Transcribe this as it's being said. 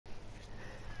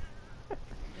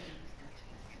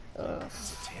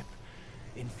That's a tip.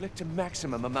 Inflict a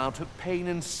maximum amount of pain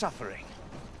and suffering.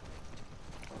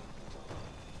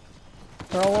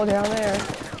 They're all down there.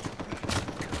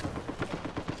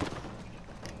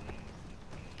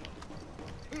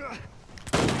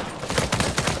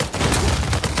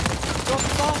 Not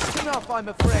fast enough, I'm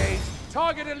afraid.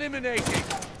 Target eliminated.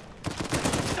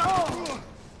 No!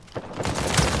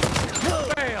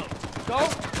 Failed.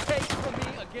 Don't take from me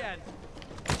again.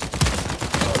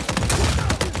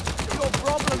 Your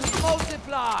problems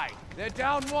multiply. They're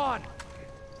down one.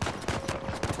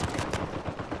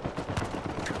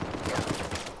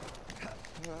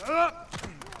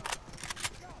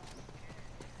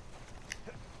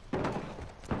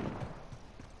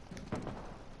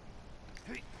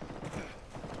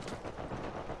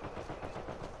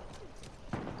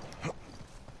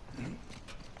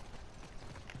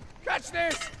 Catch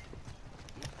this!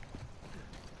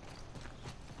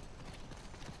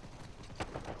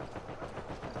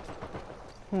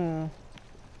 Go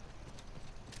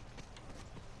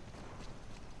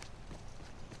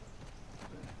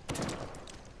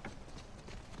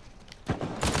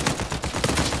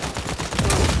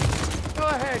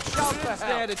ahead, shout for help.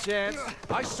 Stand a chance.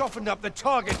 I softened up the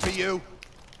target for you.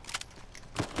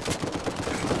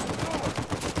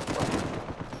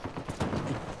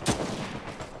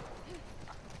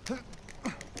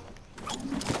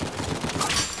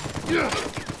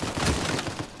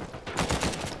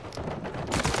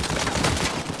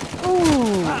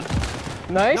 Ooh,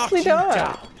 nicely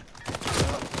done.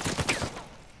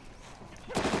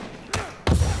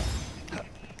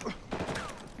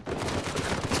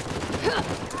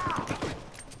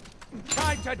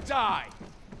 Time to die.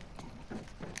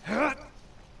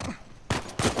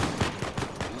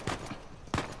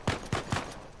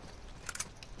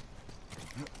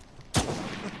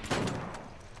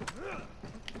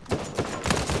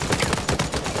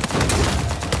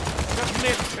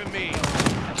 Submit to me.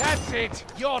 That's it.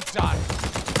 You're done.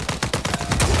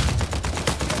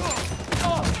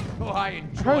 Oh, I enjoy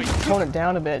I'm trying to tone it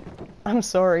down a bit. I'm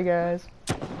sorry, guys.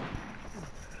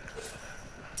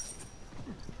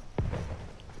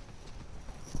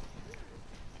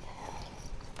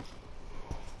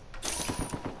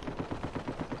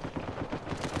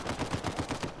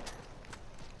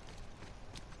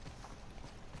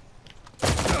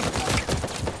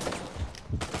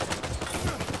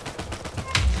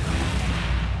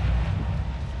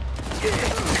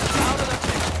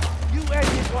 You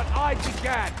ended what I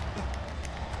began.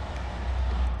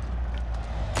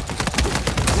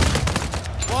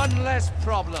 One less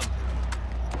problem.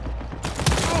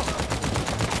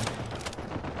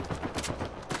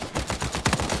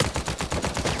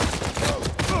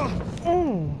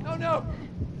 No, no!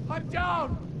 I'm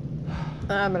down!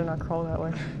 I better not crawl that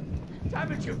way.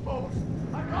 Damn it, you fools!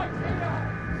 I'm right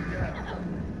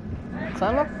here!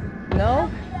 Climb up? No?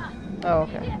 Oh,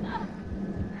 okay.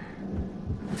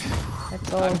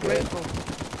 It's all I'm good. grateful.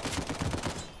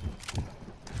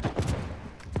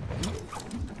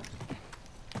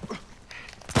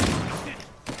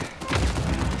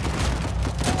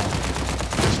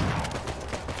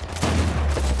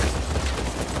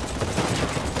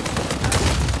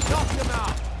 Knock him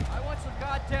out! I want some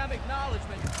goddamn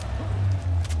acknowledgement.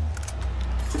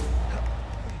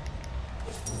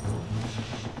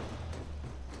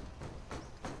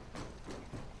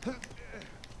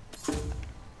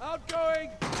 Outgoing!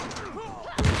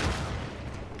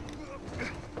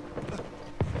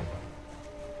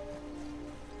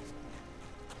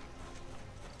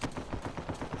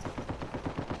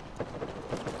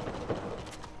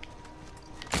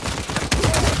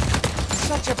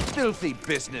 Such a filthy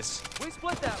business. We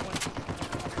split that one.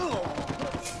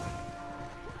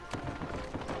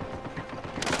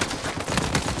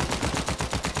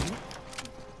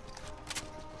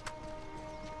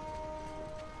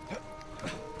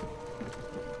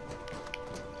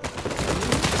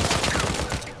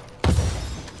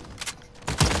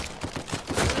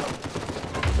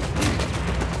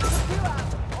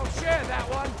 I'll share that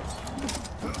one.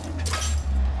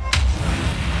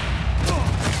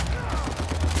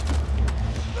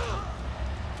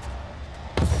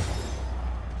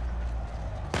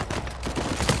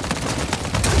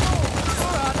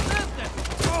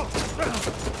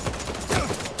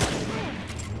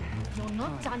 You're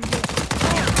not done yet.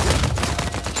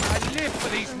 I live for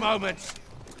these moments.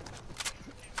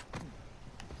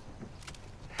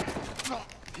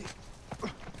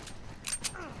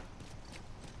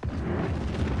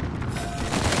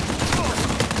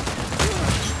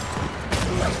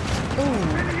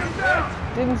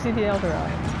 Didn't see the Elder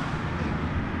Eye.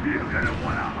 You're gonna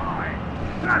wanna hide.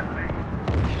 Trust me.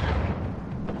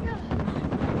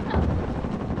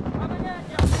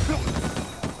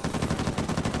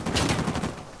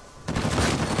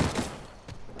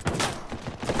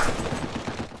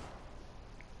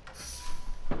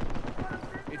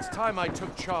 It's time I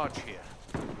took charge here.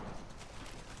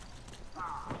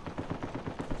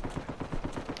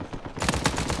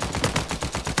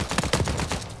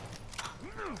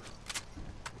 You're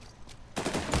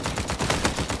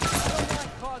not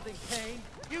causing pain.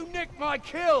 You nicked my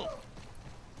kill!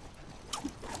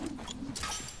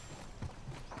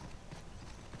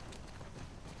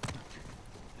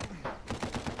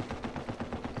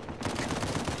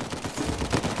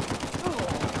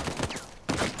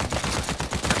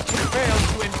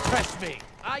 Me.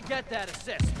 I get that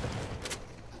assist.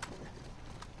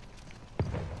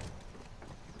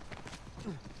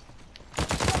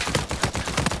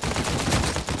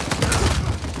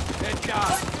 Good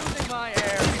job. Using my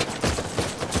air.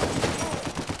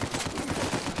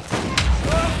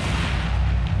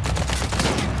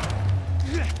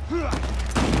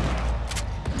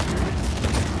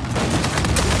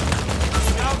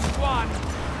 Down one.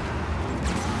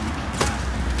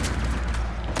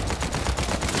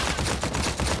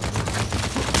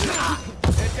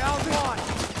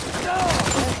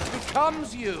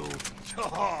 Comes you.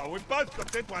 Oh, we both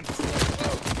got that one.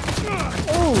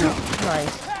 Oh,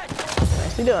 nice.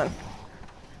 Nicely done.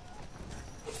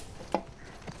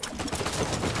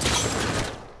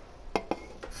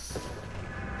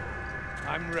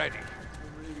 I'm ready.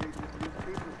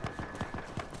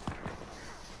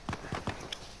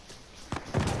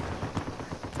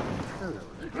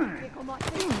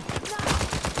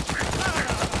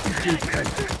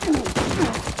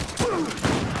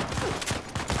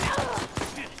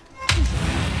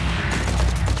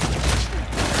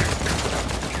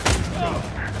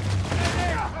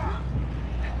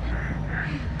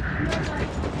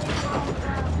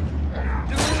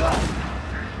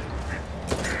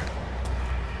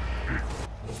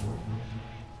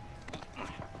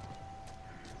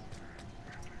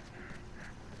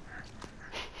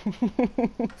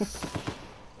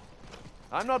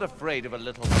 I'm not afraid of a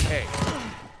little pain.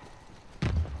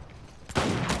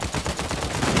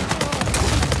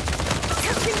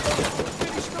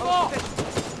 Finish them off!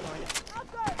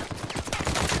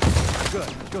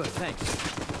 Good, thanks.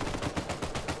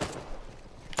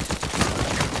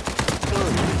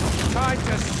 Time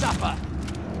to suffer!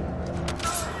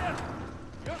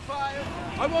 You're fired.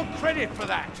 I want credit for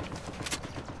that!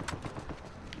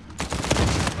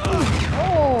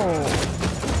 Oh!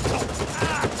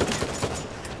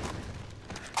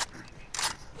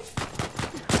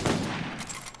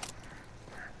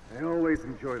 I always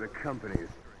enjoy the companies.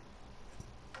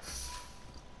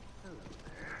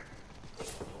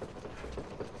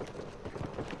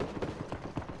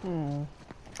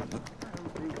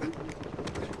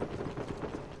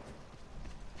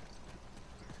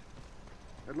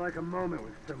 I'd like a moment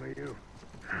with some of you.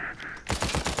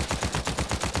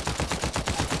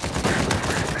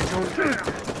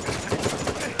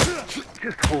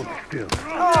 Just hold still.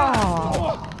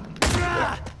 Oh!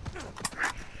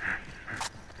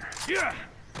 Yeah!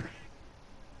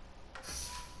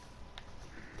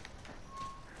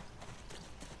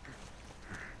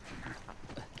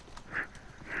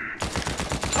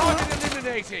 Target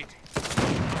eliminated!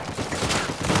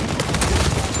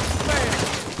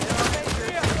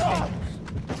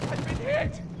 I've been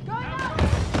hit!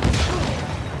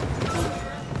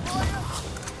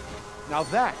 Now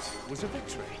that was a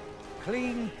victory.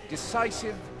 Clean,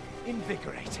 decisive,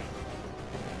 invigorating.